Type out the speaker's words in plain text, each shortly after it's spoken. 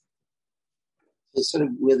Sort of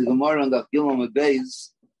with the Gemara on the Gilom Beis.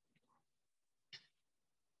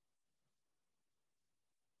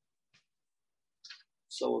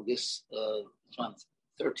 So I guess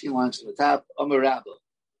 13 lines from the top. Amar Rabba.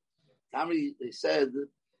 Tamri, they said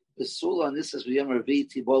the Sula on this is V'Yamar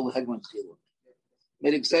V'Ti Bol Hegman Chila.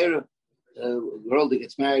 Made Xera, a girl that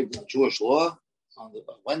gets married in Jewish law on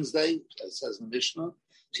Wednesday, as it says in the Mishnah,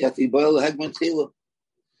 she had to boil Hegman Chila.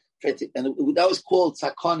 And that was called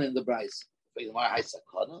Sakana in the Bryce. It's not a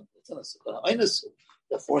Sakana.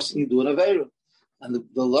 They're forcing you to do an Aveira. And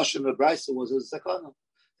the Lashon of the Bryce was a Sakana.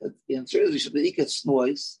 The answer is you should be Ikat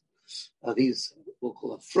Snois. These, we'll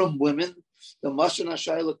call it, from women. The Mashon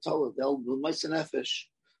HaShayla Tola, they'll do Maisin Nefesh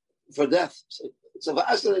for death. So it said,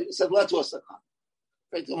 let's was Sakana.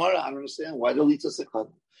 Right, tomorrow, I don't understand why they'll eat a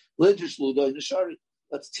Sakana. Lidish Ludo in the Shari.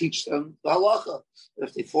 Let's teach them the halacha.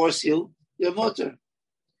 If they force you, you're motor.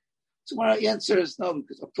 Tomorrow, the answer is no,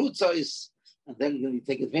 because a prutza is, and then you're going to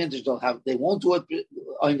take advantage. They won't do it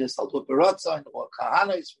oinus. They'll do it beratzain or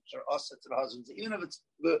kahanas, which are us to the husbands, even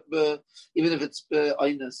if it's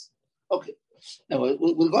oinus. Okay. Now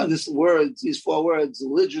we're going these 4 words,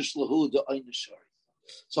 lidish lahu the oinus shari.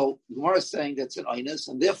 So Gemara is saying that's an oinus,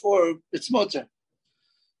 and therefore it's motor.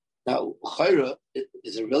 Now, chayra,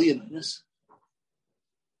 is it really an oinus?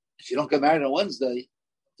 If you don't get married on Wednesday,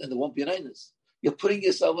 then there won't be an oinus. You're putting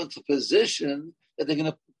yourself into a position that they're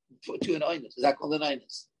going to put you in oinus. Is that called an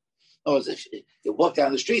oinus? No, if you walk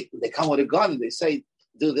down the street and they come with a gun and they say,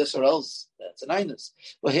 do this or else, that's an oinus.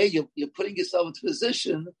 But here you're putting yourself into a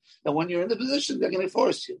position that when you're in the position, they're going to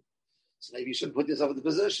force you. So maybe you shouldn't put yourself in the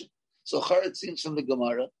position. So it seems from the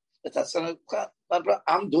Gemara that that's not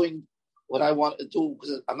I'm doing what I want to do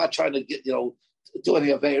because I'm not trying to get, do any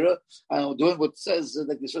Aveira. I'm doing what says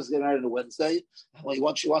that you're supposed to get married on a Wednesday.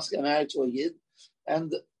 She wants to get married to a Yid.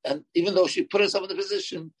 And even though she put herself in the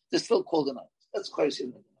position, they're still called an oinus. That's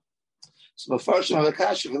crazy. So Mefarshim have a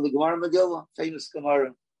kasha from the Gemara Megillah, famous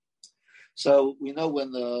Gemara. So we know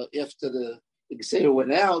when after the Geseira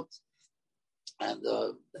went out, and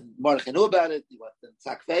Mordechai knew about it, he went to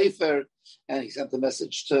Tzak Veifer, and he sent the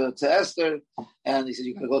message to Esther, and he said,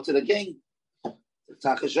 you're going to go to the king, to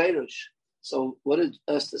Tzak Hasherish. So what did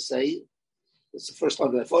Esther say? It's the first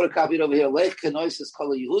one that I photocopied over here. Lech kenois is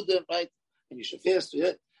kol Yehudim, right? And you should fast with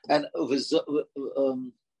it. And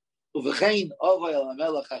uvechein ovay al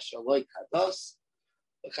hamelech asher loy kados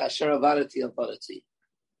v'chasher avarati avarati.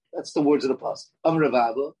 That's the words of the pasuk. Amar Rav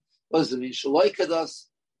Abba. What does it mean? Shaloi kados,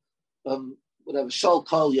 whatever. Shal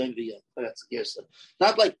kol yom v'yom. That's Gersa.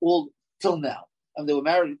 Not like all till now. And they were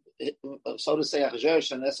married, so to say,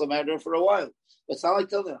 Achashverosh and Esther married her for a while. But it's not like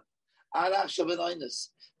till now.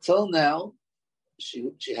 Till now,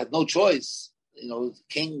 she had no choice. The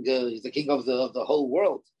king, he's the king of the whole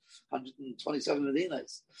world, 127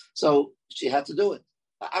 Medinas. So she had to do it.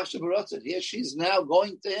 Here she's now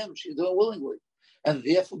going to him. She's doing it willingly. And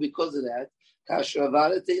therefore, because of that, kasher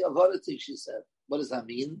avarati, she said. What does that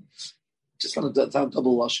mean? Just on a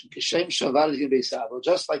double washing.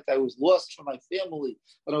 Just like I was lost from my family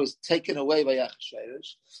when I was taken away by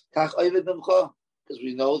Achashverosh, because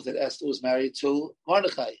we know that Esther was married to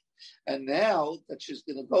Mordechai. And now that she's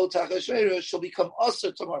going to go to Achashverosh, she'll become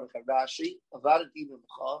usher to Mordechai. Rashi, avarati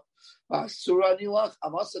mimcha, ma'asura nilach,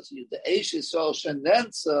 I'm usher to you. The Eish Yisrael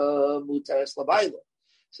shenenza muteres labayla.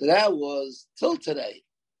 So that was till today,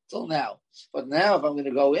 till now. But now, if I'm going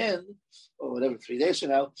to go in, or whatever, 3 days from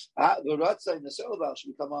now, the Ratzah in the Serval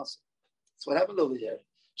should become usher. That's what happened over here.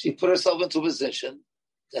 She put herself into a position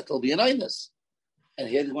that there'll be an oinus. And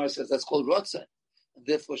here the Gemara says that's called Ratzah. And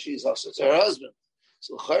therefore she's usher to her husband.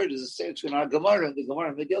 So Chard is a say between our Gemara and the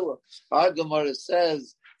Gemara Megillah. Our Gemara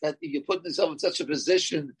says that if you put yourself in such a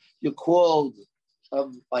position, you're called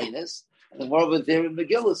oinus. And the more over there in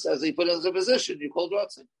Megillah says that you put in a position, you're called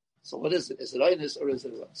Ratzah. So what is it? Is it oinus or is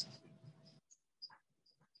it Ratzah?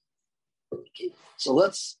 Okay. So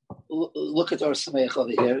let's look at our Sameach over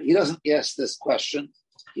here. He doesn't ask this question,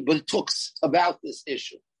 but he talks about this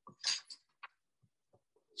issue.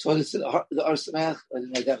 So this is the Ar Sameach,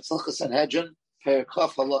 Tzilchas Sanhedrin,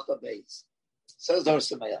 Perikaf Halacha Beis. Says the Ar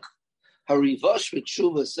Sameach, Harivash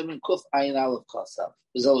v'tshuva simin kuf ayin aleph kasav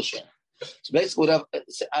v'zel Hashem. So basically, I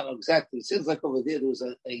don't know exactly. It seems like over there was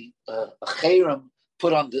a chayram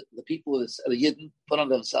put on the people, the Yidden put on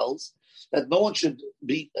themselves that no one should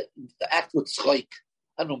act with tzchoik.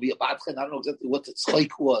 I don't know, be a badchen. I don't know exactly what the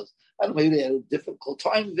tzchoik was. I don't know, maybe they had a difficult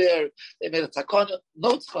time there. They made a takana.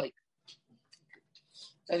 No tzchoik.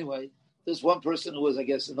 Anyway, there's one person who was, I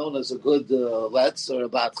guess, known as a good letz or a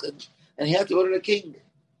badchen, and he had to go to the king.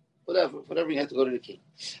 Whatever, he had to go to the king.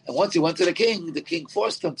 And once he went to the king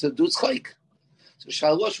forced him to do tzchoik. So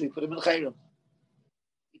Shalosh, we put him in chayrim.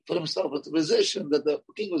 put himself into a position that the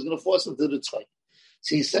king was going to force him to do tzchok.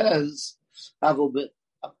 So he says, Taki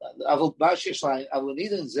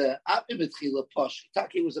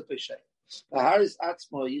was a peshay. Haris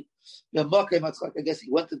Atzmoy, I guess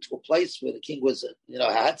he went into a place where the king was,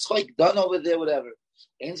 had tzchok done over there, whatever.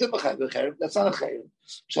 That's not a chayim.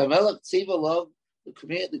 Shamelach Tziva Lov,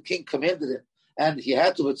 the king commanded him, and he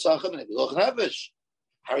had to tzchok him, and he was nevish.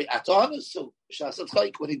 Hari Atonus, so Shas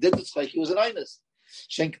tzchok. When he did the tzchok, he was an einus.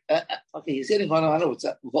 Okay, he's hitting on what's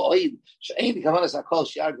that? Void. Ain't kavanas akol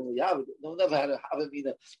shiar g'liyav. No, never had a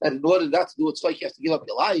havamina that in order not to do tzchok, you have to give up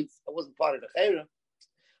your life. That wasn't part of the chayim.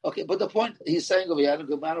 Okay, but the point he's saying over here,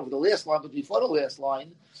 good man over the last line, but before the last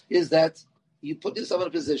line, is that you put yourself in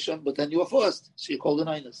a position, but then you were forced, so you're called an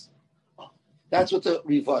einus. That's what the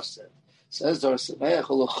reverse said. Says there Sameach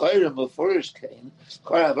L'Chayrim Mefurish Kain.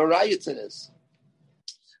 I have a riot to this.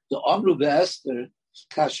 The Amru Be'Esther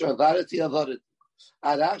Kasher Avarati Avarit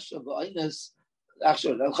Arasha V'Einus.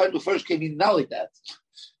 Actually, L'Chayrim Mefurish Kain mean not like that,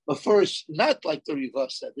 but first not like the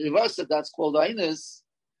reverse said. The reverse said that's called einus.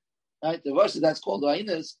 Right, the verse that's called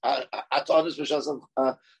Ainus, Atonus V'Shasam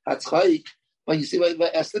Hatzchayik, but you see why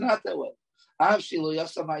Esther not that way. What did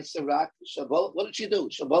she do?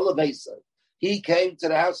 Shabala Besa. He came to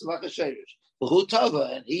the house of Achashverosh,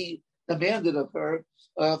 Hutava, and he demanded of her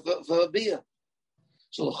for a beer.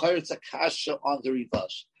 So the it's a kasha on the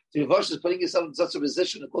revash. The revash is putting yourself in such a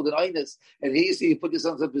position called an Ainus, and he you put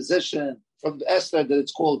yourself in a position from Esther that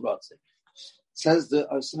it's called Ratzeh. Says the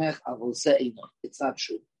Arsamech, I will say it's not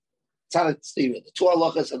true. It's not a statement. The two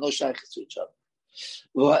halachas are no shaykhs to each other.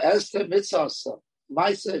 Well, Esther mitzvah.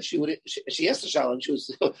 Maisa, she has to challenge.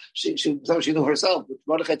 She knew herself, but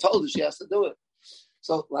Mordechai told her she has to do it.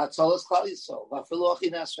 So latzolas klal yisrael,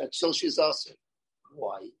 lafilochi nasra, till she's also.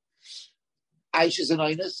 Why? Aisha's an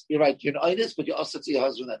einus. You're right. You're an einus, but you're also to your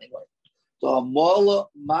husband anyway. The amala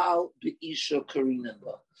mal beisha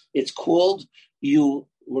karinanda. It's called you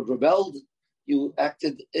were rebelled. You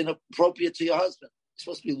acted inappropriate to your husband.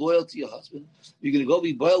 You're supposed to be loyal to your husband. You're going to go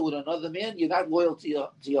be boiled with another man. You're not loyal to your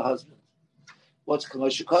husband. What's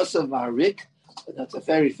Kamashikasa Maharik? That's a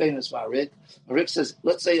very famous Maharik. Maharik says,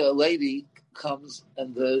 let's say a lady comes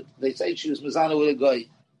and they say she was Mazana with a guy.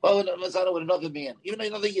 Oh, Mazana with another man, even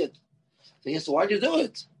another yid. So he says, why do you do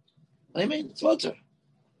it? What do you mean? It's mutter.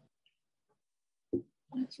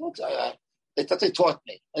 It's mutter. That's what they taught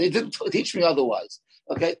me. And they didn't teach me otherwise.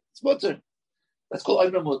 Okay? It's mutter. That's called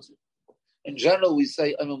Aymer Mutter. In general, we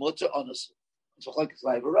say Aymer Mutter honest. It's like it's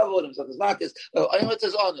like a Rav, it's not this. Aymer Mutter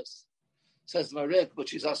is honest. Says Marik, but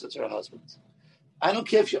she's also to her husband. I don't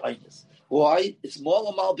care if you're honest. Why? It's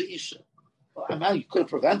more mal be'isha. You could have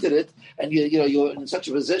prevented it, and you're in such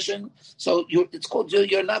a position. So it's called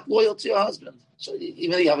you're not loyal to your husband. So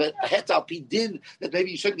even though you have a hetal pidin that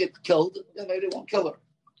maybe you shouldn't get killed, then maybe they won't kill her.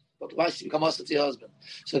 But why should you become also to your husband?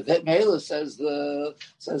 So that Mela says our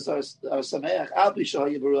Sameach Al Bishah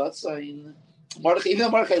Yibarat saying Mordechai, even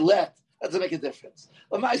though Mordechai left, that doesn't make a difference.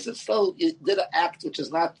 But Ma'aseh still you did an act which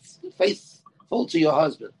is not faithful to your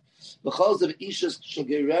husband. Because of Ishas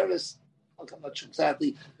Shagireris, I'm not sure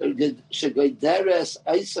exactly. Shagireris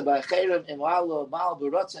Isa Ba'Cherem Imalo Mal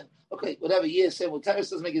Baratzen. Okay, whatever you say, well,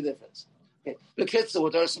 terrorists doesn't make a difference. Okay, but Kitsa,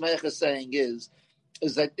 what our Sameach is saying is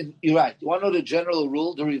that you're right. You want to know the general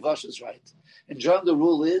rule? The Rivash is right. In general, the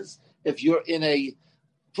rule is if you're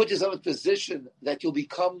put yourself in a position that you'll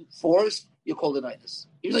become forced, you're called an einus.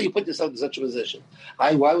 Even though you put yourself in such a position.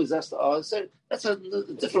 Why was that? That's a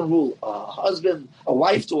different rule. A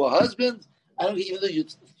wife to a husband, even though you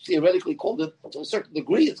theoretically called it, to a certain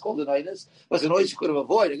degree, it's called an einus, but it's a noise you could have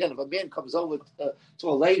avoided. Again, if a man comes over to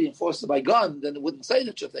a lady and forced her by gun, then it wouldn't say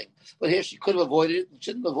such a thing. But here she could have avoided it,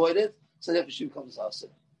 shouldn't avoid it, so therefore she becomes asin.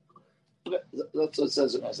 That's what it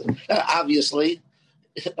says in Asin. Obviously,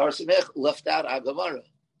 our Samech left out Agamara.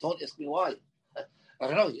 Don't ask me why. I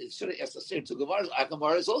don't know. You should have asked the same two Gemaras.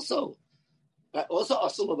 Agamara is also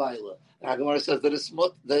Asul Abayla. Agamara says that it's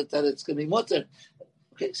it's going to be mutter.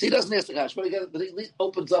 Okay, so he doesn't ask the Gash, but he at least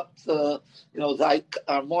opens up our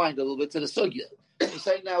mind a little bit to the sugya. What we're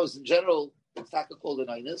saying now is in general, it's not called an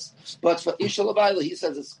einus, but for Ishal Abayla, he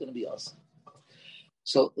says it's going to be us.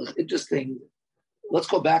 So interesting. Let's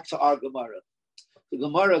go back to our Gemara. The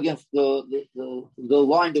Gemara again, the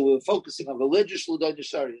line that we were focusing on, religious Luday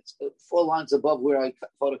Nishari. It's 4 lines above where I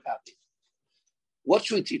photocopied. What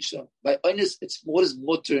should we teach them? By einus, what does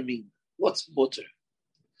mutter mean? What's mutter?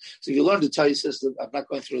 So you learn the Taisis. I'm not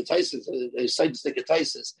going through the Taisis. They say to stick a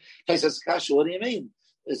Taisis. Taisis Kasha. What do you mean?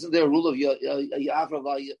 Isn't there a rule of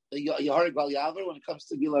Yaharig Val Yavar when it comes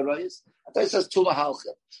to Gila Rayis? Taisis says two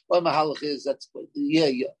Mahalcha. One Mahalcha is that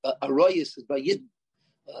a Rayis is by Yidden.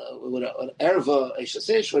 with an erva, a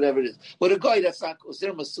shasish, whatever it is. With a guy, that's not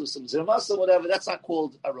zirmasum, whatever. That's not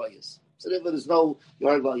called arayas. So therefore, there's no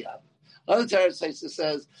yargal yab. Other Torah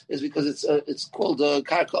says is because it's called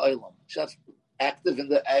karka olam. She's active in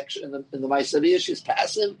the action in the ma'aseh. She's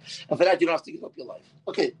passive, and for that you don't have to give up your life.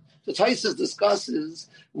 Okay. The Taisus discusses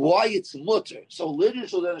why it's mutter. So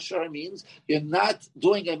literal then Ashara means you're not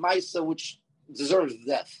doing a ma'aseh which deserves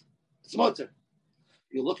death. It's mutter.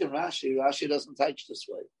 You look in Rashi doesn't teach this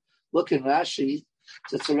way. Look in Rashi,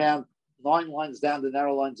 it's around 9 lines down the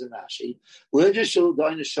narrow lines in Rashi.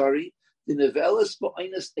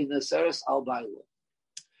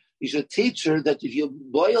 You should teach her that if you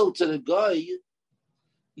boil to the guy,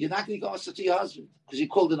 you're not going to go answer to your husband because you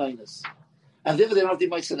called an einus. And therefore they don't have the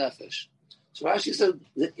ma'aseh nefesh. So Rashi said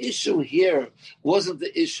the issue here wasn't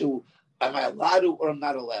the issue, am I allowed to or I'm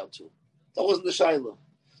not allowed to? That wasn't the shayla.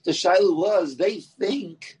 The shayla was they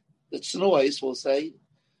think that Snois will say,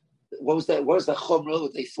 what was the chumrah?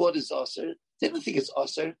 What they thought is aser. They didn't think it's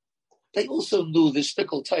aser. They also knew the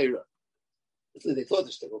shtickle Torah. They thought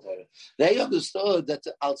the shtickle Torah. They understood that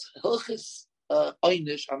als hilchis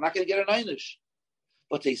einish, I'm not going to get an einish.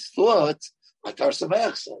 But they thought, like Ar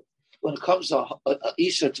Sameach said, when it comes to a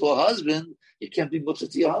isha to a husband, you can't be mutter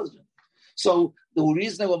to your husband. So the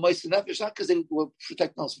reason they were ma'aseh nefesh, not because they were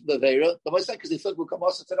protecting us from the Veira, the ma'aseh because they thought we'll come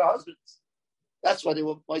also to their husbands. That's why they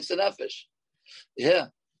were ma'aseh nefesh. Yeah.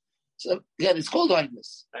 So again, it's called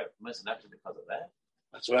kindness. Ma'aseh nefesh because of that.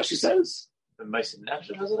 That's what Rashi says. The ma'aseh nefesh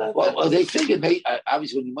because of that. Well, they figured,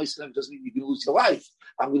 obviously, when you ma'aseh nefesh doesn't mean you can lose your life.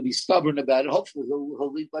 I'm going to be stubborn about it. Hopefully,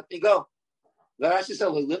 he'll let me go. But Rashi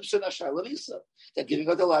said, they're giving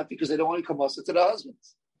out their life because they don't want to come also to the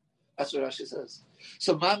husbands. That's what Rashi says.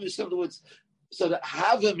 So, Mamish, in other words, so the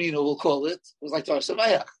Havamina, we'll call it, was like Tar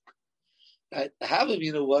Samayach. Right? The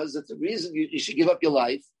Havamina was that the reason you should give up your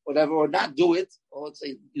life, whatever, or not do it, or let's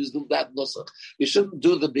say use that nusach. You shouldn't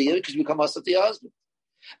do the biyah because you become also to your husband.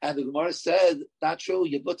 And the Gemara said, not true,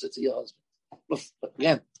 you put it to your husband. But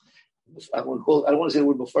again, I don't want to say the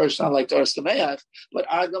word before sound like Tar Samayach, but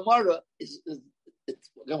our Gemara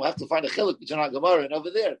again, we'll have to find a chiluk between our Gemara and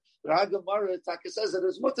over there. But our Gemara, Taka says that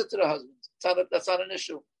it's mutter to the husband. That's not an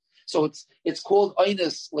issue. So it's called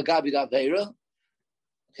Einus Lagabi Daveira,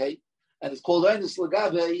 okay? And it's called Einus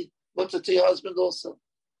Lagabi mutter to your husband also.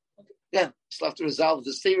 Okay. Again, you still have to resolve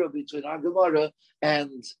the theory between our Gemara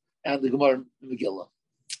and the Gemara Megillah.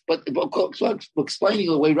 But explaining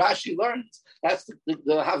the way Rashi learns, that's the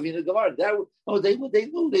Havina Gemara. They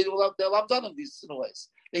knew they were done in these ways.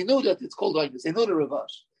 They knew that it's called Einus. They knew the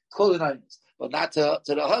Ravash. It's called an Einus, but not to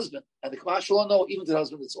the husband. And the Kamash will know even to the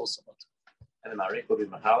husband it's also mutter. And the Marik will be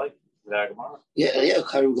Mahalik, the Gemara. Yeah.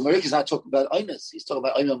 Marik is not talking about Einus. He's talking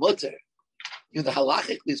about Einus mutter. You know, the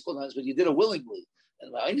halachically it's called Einus, but you did it willingly.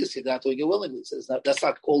 And by Einus, you're not doing it willingly. So that's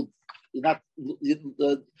not called.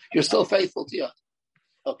 You're still faithful to your.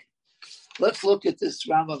 Okay, let's look at this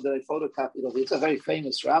Rambam that I photocopied of. It's a very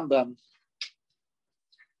famous Rambam.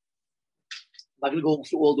 I'm not going to go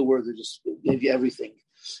through all the words. I just gave you everything.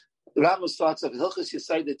 The Rambam starts off Hilchos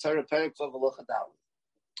Yesod the Torah Perek Vav Halacha Daled.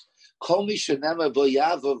 Kol mi shenema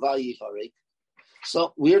v'yava v'yiharek.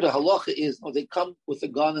 So where the halacha is, they come with a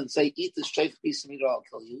gun and say, "Eat this treif piece of meat, or I'll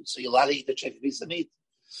kill you." So you're allowed to eat the treif piece of meat,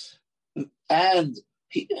 and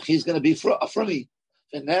he's going to be from me.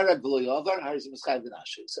 Says the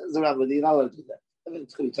Rambam, you're not allowed to do that. I mean,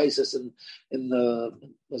 it's going to be Taisus in the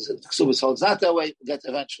Ksubas holds not that way. We'll get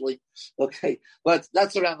eventually, okay. But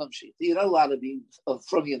that's the Rambam sheet. You're not allowed to be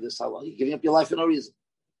from you in this halacha. You're giving up your life for no reason.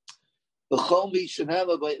 That's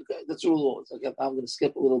the rule. Okay, I'm going to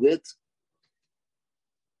skip a little bit.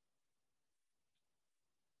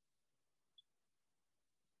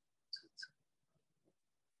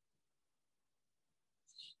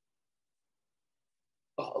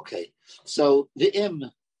 Oh, okay. So the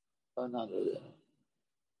im. Oh, no.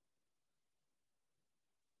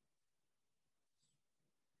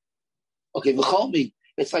 Okay, v'chomi.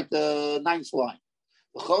 It's like the 9th line.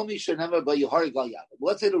 V'chomi shenemer b'yihari gal yavam.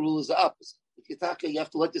 Let's say the rule is the opposite. If you taka, you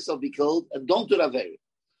have to let yourself be killed and don't do that very.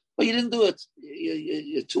 But you didn't do it.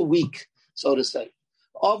 You're too weak, so to say.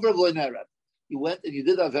 Over v'loinerab. You went and you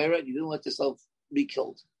did avera and you didn't let yourself be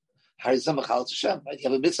killed. Harizam achal Hashem. Right? You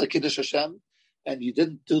have a mitzvah kiddush Hashem and you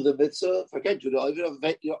didn't do the mitzvah. Forget you're over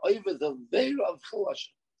the vera of Chil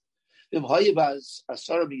Hashem.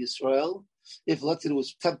 If let's say there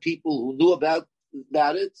was 10 people who knew about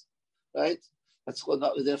it, right? That's what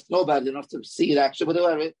they have to know about it. They don't have to see it actually, but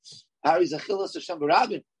whatever. Hari's a chilas Hashem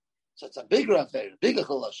barabim, so it's a bigger affair, bigger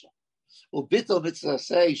chil Hashem. Ubito mitzvah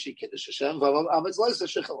say she kiddush Hashem, v'amitzvah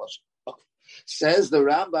shechil Hashem. Says the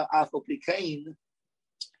Rambam, Afal Pikain,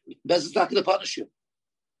 Bez is not going to punish you.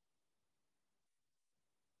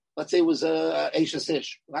 let's say it was a Eishes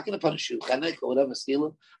Ish. We're not going to punish you, Chenek or whatever,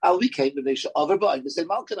 Stealer. We came to Eishes Overbite. They say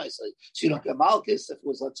Malkin, I say. So you don't get Malchus if it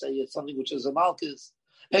was, let's say, it's something which is a Malchus.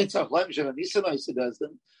 Ain't Tzach Leim Shem Nisan, I say, does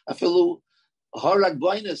them. I feel Harag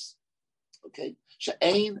Blindness. Okay.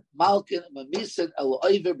 She'ain Malkin Mamisid El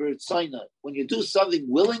Oiver B'Ritzayna. When you do something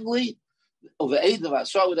willingly, over Eid of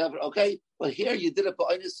Asra, whatever, okay? But here you did it for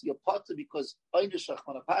Einis, you're potter because Einis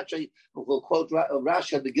Shachman Apache, we'll quote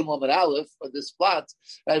Rashi and the Gimel Amid Aleph for this plot,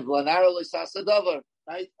 right?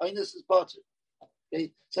 Right? Einis is potter.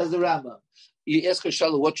 Okay? Says the Rambam. You ask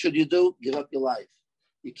Hashallah, what should you do? Give up your life.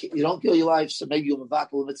 You don't kill your life, so maybe you're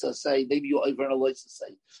Mavakal Mitzvah say, maybe you're over an Alois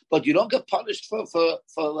say. But you don't get punished for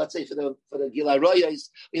let's say, for the Gilai Royas,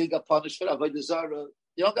 you get punished for Avodah Zarah.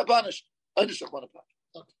 You don't get punished. Einis Shachman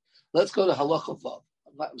Apache. Let's go to Halacha Vav.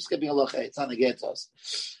 I'm skipping Halacha 8. It's on the Getos.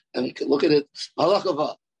 And we can look at it. Halacha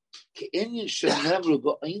Vav.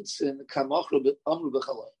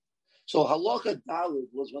 So Halacha Dalid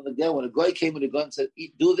was when a guy came with a gun and said,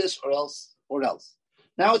 do this or else.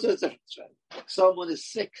 Now it's a difference, right? Someone is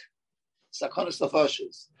sick. Sakonis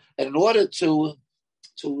Lafashis. And in order to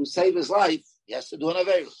save his life, he has to do an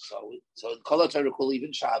Aveira. So in Kol HaTorah,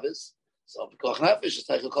 even Shabbos, so Pikuach Nefesh is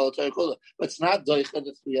like a Kol HaTorah Kula. But it's not Doicha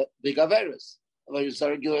the big Averis.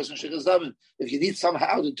 If you need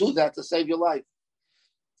somehow to do that to save your life.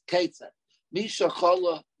 Ketzah. Misha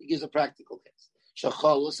Chola, he gives a practical case.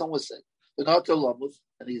 Shachola, someone was sick. The Nato Lamuz,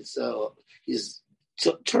 and he's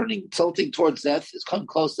tilting towards death, he's come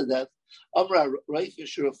close to death. Amra Raif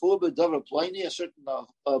Yeshurafuba Dover Pliny, a certain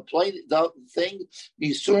Pliny thing,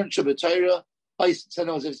 Misurin Shabbatayra, if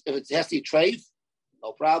it has to be treif,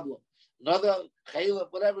 no problem. Another Chayla,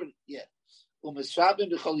 whatever, yeah.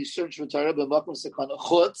 Umisrabim b'chol Yisurin Shabbatayra b'makom sekana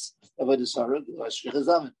chutz avodah sarah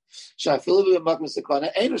shrichazamin. Shafilu b'makom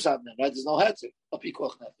sekana ein Rabim, right? There's no heter.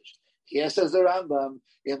 Apikoch nefesh. Here says the Rambam,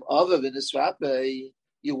 im avav in Isrape,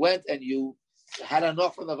 you went and you had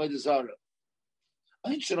enough from the avodah zarah.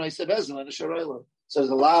 Ein shenoi sebezim and a sharoila. So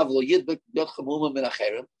the lav lo yidbek yot chamuma min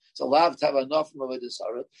acherim. So lav to have enough from avodah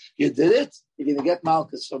zarah. You did it. You're going to get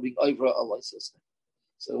malchus from being over a license.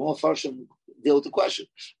 So the more Farshim deal with the question.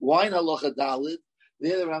 Why in Halacha Dalid?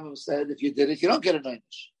 The other Rambam said, if you did it, you don't get an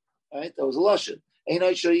Einish. Right? That was a Lashon. Ain't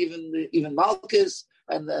Einish even Malchus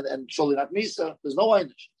and surely not Misa. There's no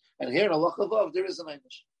Einish. And here in Halacha Vav, there is an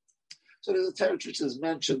Einish. So there's a territory which is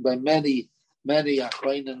mentioned by many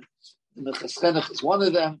Achrayim. The Cheschenach is one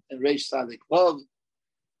of them, and Reish Sadik Vav.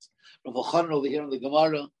 Rav Elchanan over here in the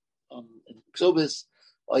Gemara, in Ksubis,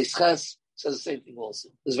 Oisches, says the same thing also.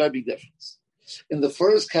 There's a very big difference. In the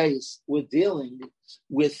first case, we're dealing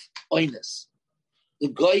with oinus. The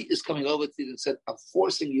guy is coming over to you and said, I'm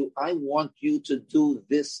forcing you, I want you to do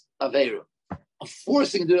this Aveira. I'm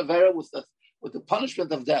forcing you to do Aveira with the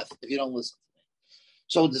punishment of death if you don't listen to me.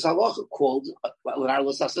 So this halacha called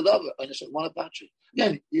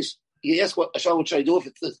again, you ask what should I do if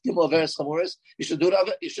it's the Gimel Averis Chamuris? You should do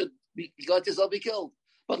it, you should let yourself be killed.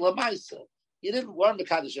 But Lamaisa, you didn't warn the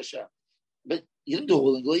Kaddish Hashem. But you didn't do it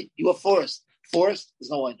willingly, you were forced. Forced,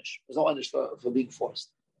 there's no einish. There's no einish for being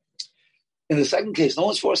forced. In the second case, no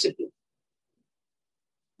one's forcing you.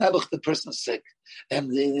 The person is sick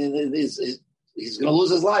and he's going to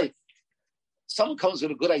lose his life. Someone comes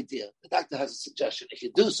with a good idea. The doctor has a suggestion. If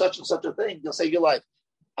you do such and such a thing, you'll save your life.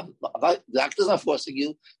 The doctor's not forcing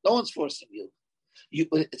you. No one's forcing you.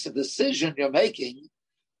 It's a decision you're making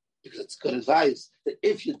because it's good advice that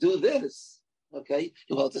if you do this, okay,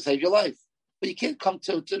 you'll be able to save your life. But you can't come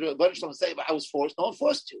to the Rebbeinu and say, I was forced. No one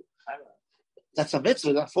forced you. That's a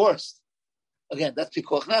mitzvah, not forced. Again, that's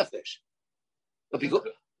Pikuach Nefesh. But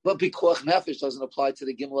Pikuach Nefesh doesn't apply to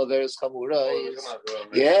the Gimel Averis Chamura.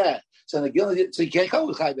 Yeah. So you can't come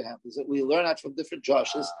with Chai Behem. We learn that from different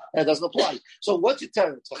Joshes, and it doesn't apply. So what's your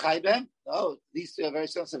term? To Chai Behem? No, these two are very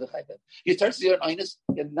sensitive to Chai Behem. You turn to you're an Einus,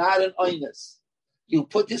 you're not an Einus. You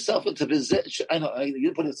put yourself into position. I know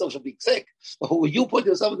you put yourself in being sick, but when you put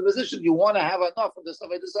yourself in the position, you want to have enough of the stuff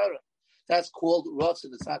I desire. That's called Rotz,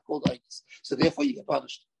 and it's not called Einis. So therefore, you get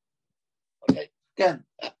punished. Okay. Again,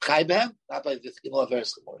 Chai Behem, not by the Gimel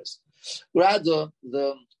Averis Chamuris. Rather,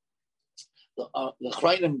 the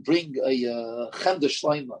Achrayim bring a Chemda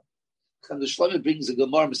Shleima. Chemda Shleima brings a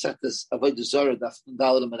Gemara Masechtas Avodah Zarah Daf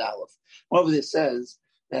Daled and Aleph. One of it says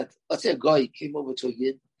that let's say a guy came over to a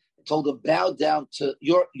Yid. Told him, bow down to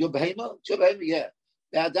your behemoth. Your behemoth, yeah.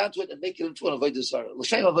 Bow down to it and make it into an avodah zarah.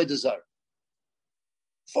 L'shem avodah zarah.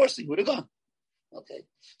 Forcing with a gun. Okay.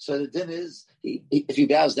 So the din is, if he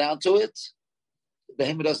bows down to it, the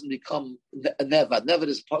behemoth doesn't become a nevad. Nevad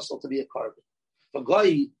is possible to be a carbon. If a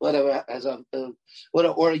guy, whatever, has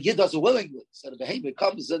or a yid does it willingly, so the behemoth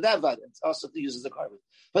becomes a nevad, and also uses the carbon.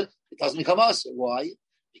 But it doesn't become us. Why?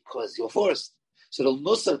 Because you're forced. So the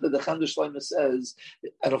nusach that the Chandra Shlomo says, I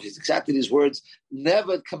don't know if it's exactly these words,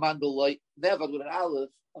 never command the light, never with an aleph.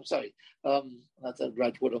 I'm sorry, not the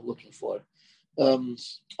right word I'm looking for. On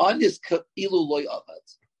this ilu loy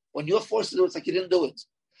avad. When you're forced to do it, it's like you didn't do it.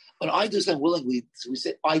 When I do something willingly, so we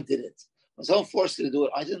say I did it. When someone forced you to do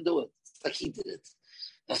it, I didn't do it. It's like he did it.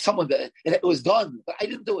 Now someone it was done, but I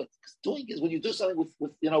didn't do it. Because doing is when you do something with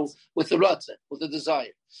the ratzah, with the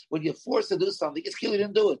desire. When you're forced to do something, it's clear you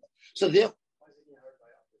didn't do it. So therefore,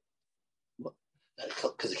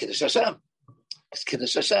 because of Kiddush Hashem. It's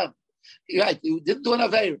Kiddush Hashem. You're right. You didn't do an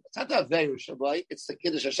Aveira. It's not the Aveira Shabbai. It's the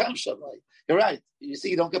Kiddush Hashem Shabbai. You're right. You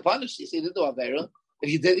see, you don't get punished. You see, you didn't do Aveira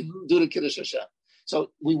if you didn't do the Kiddush Hashem.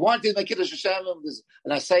 So we wanted the Kiddush Hashem,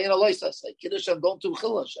 and I say in a lois, I say Kiddush Hashem, don't do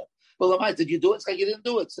Chil Hashem. Well, did you do it? It's like you didn't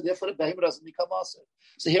do it. So therefore, the behemoth doesn't become aser.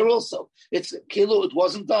 So here also, it's Kilu. It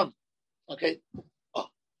wasn't done. Okay. Oh,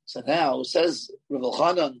 so now it says Rav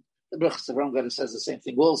Elchanan. The Berachos Avram says the same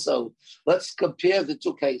thing also. Let's compare the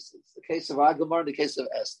two cases, the case of Agamar and the case of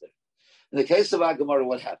Esther. In the case of Agamar,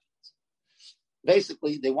 what happens?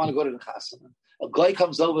 Basically, they want to go to the chasana. A guy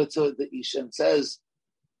comes over to the Isha and says,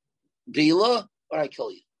 Bila, or I kill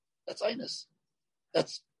you. That's Einus.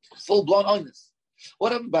 That's full-blown Einus.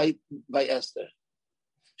 What happened by Esther?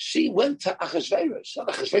 She went to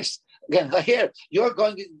Achashverosh. Again, here, you're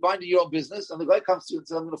going to mind your own business, and the guy comes to you and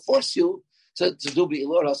says, I'm going to force you to do Be'ilah,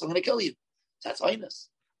 or else I'm going to kill you. That's Einus.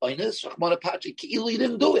 Einus, Rachmana Patri, you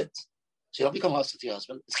didn't do it. So you don't become hostile to your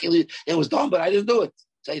husband. It was done, but I didn't do it.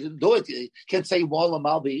 So you didn't do it. You can't say,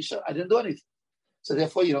 I didn't do anything. So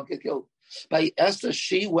therefore, you don't get killed. By Esther,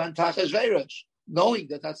 she went to Achashverosh, knowing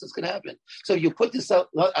that that's what's going to happen. So you put this out,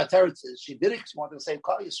 she did it because she wanted to save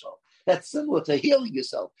Klal Yisrael. That's similar to healing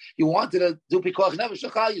yourself. You wanted to do Pikuach Nefesh to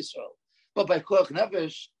Klal Yisrael. But by Pikuach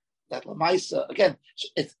Nefesh, that Lamaisa, again,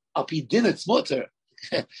 it's Apidin, it's mutter.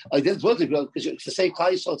 I didn't want to go because to say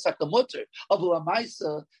Klal Yisrael, it's like a mutter. Of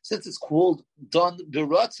Lamaisa, since it's called done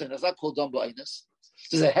beratzin, it's not called done b'aynas.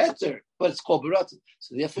 There's a heter, but it's called beratzin.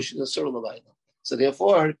 So therefore, she's a surah of ayna. So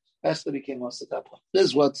therefore, Esther became us at that point. This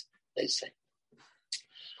is what they say.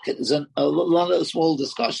 Okay, there's a small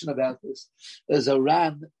discussion about this. There's a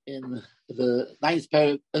ran in the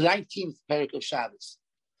 19th parak of Shabbos.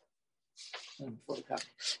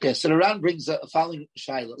 Yeah, so the Ran brings a following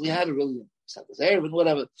shaila. We had a really and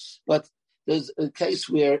whatever, but there's a case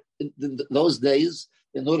where in those days,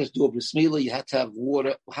 in order to do a bris milah, you had to have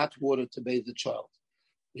hot water to bathe the child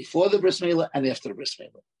before the bris milah and after the bris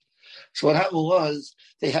milah. So what happened was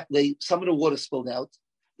some of the water spilled out.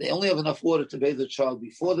 They only have enough water to bathe the child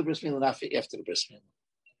before the bris milah and after the bris milah.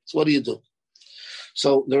 So what do you do?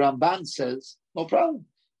 So the Ramban says, no problem.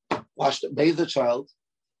 Bathe the child.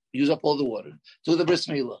 Use up all the water. Do the bris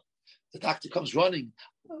milah. The doctor comes running.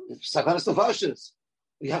 Sakanas nefashos.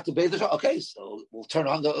 You have to bathe the child. Okay, so we'll turn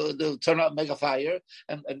on make a fire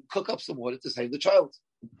and cook up some water to save the child.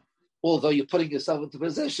 Although you're putting yourself into a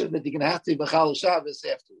position that you're going to have to Bechal Shabbos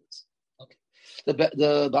afterwards. Okay.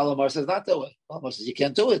 The Balamar says not that way. Balamar says you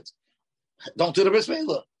can't do it. Don't do the bris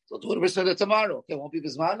milah. Don't do the bris milah tomorrow. Okay, won't be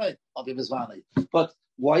bismanai. I'll be bismanai. But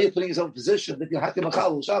why are you putting yourself in a position that you have to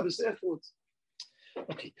Bechal Shabbos afterwards?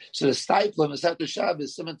 Okay, so the Steipler, Masechet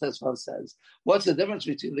Shabbos, Simon Tesvav says, what's the difference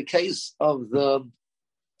between the case of the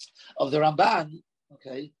Ramban,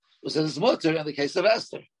 okay, who says it's mutter, and the case of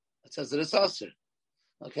Esther, it says that it's aser.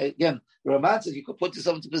 Okay, again, the Ramban says you could put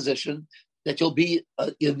yourself into a position that you'll need a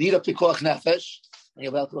pikuach nefesh, and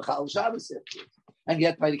you'll be able to Bechal Shabbos afterwards. And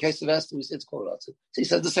yet, by the case of Esther, we say it's called aser. So he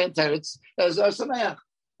says the same teretz as our Sameach.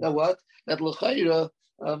 That what? That l'chayra.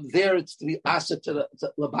 There it's to be aser to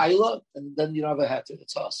Labaila, and then you don't have a heter.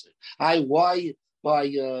 It's aser. Why by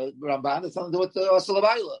Ramban? It's nothing to do with the aser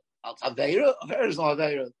Labaila. Aveira is not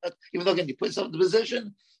Aveira. Even though again you put yourself in the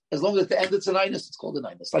position, as long as at the end it's an Einus, it's called an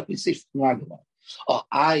Einus, like we see from Argamar.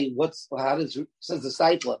 Says the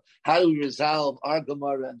Seitler, how do we resolve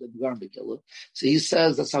Argamar and the Garmikilla? So he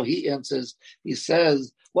says, that's how he answers. He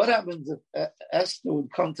says, what happens if Esther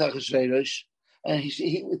would come to Achashverosh and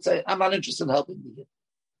he would say, I'm not interested in helping you.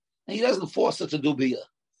 And he doesn't force her to do biyah.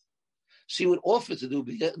 She would offer to do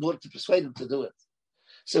biyah in order to persuade him to do it.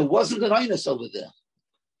 So it wasn't an Einus over there.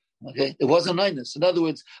 Okay, it wasn't an Einus. In other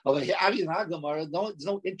words, over here, Avi and Hagamar, there's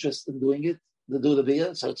no interest in doing it, to do the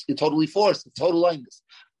biyah, so it's totally forced, it's total Einus.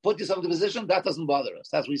 Put yourself in the position, that doesn't bother us.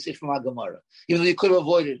 That's what we see from Hagamara. Even though you could have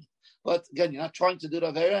avoided it. But again, you're not trying to do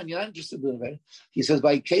the Avera and you're not interested in doing the Avera. He says,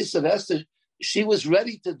 by case of Esther, she was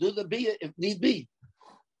ready to do the biyah if need be.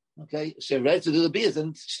 Okay, she was ready to do the biyah,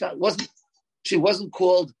 and she wasn't. She wasn't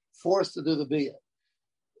called forced to do the biyah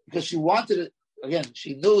because she wanted it. Again,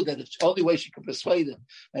 she knew that the only way she could persuade him,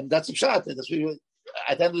 and that's a shot.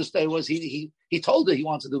 At the end of the day, was he told her he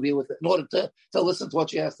wants to do biyah with it in order to listen to what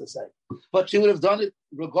she has to say. But she would have done it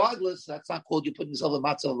regardless. That's not called you putting yourself in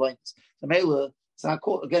matzah of lines. The mela, it's not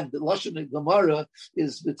called, again, the Lashon Gemara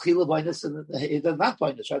is betchila b'inus and it is not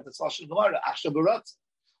b'inus, right? That's Lashon Gemara. Asher b'ratz.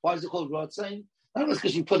 Why is it called ratzain? Not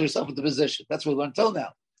because she put herself in the position. That's what we learned till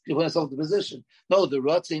now. She put herself in the position. No, the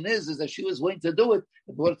ratzain is that she was willing to do it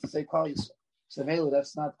in order to say Klal Yisrael. So mela,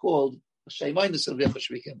 that's not called Shei Minus and V'yach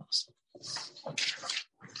Shrikim.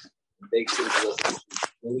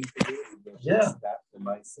 Yeah.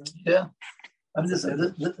 Yeah. I mean, there's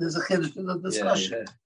a discussion.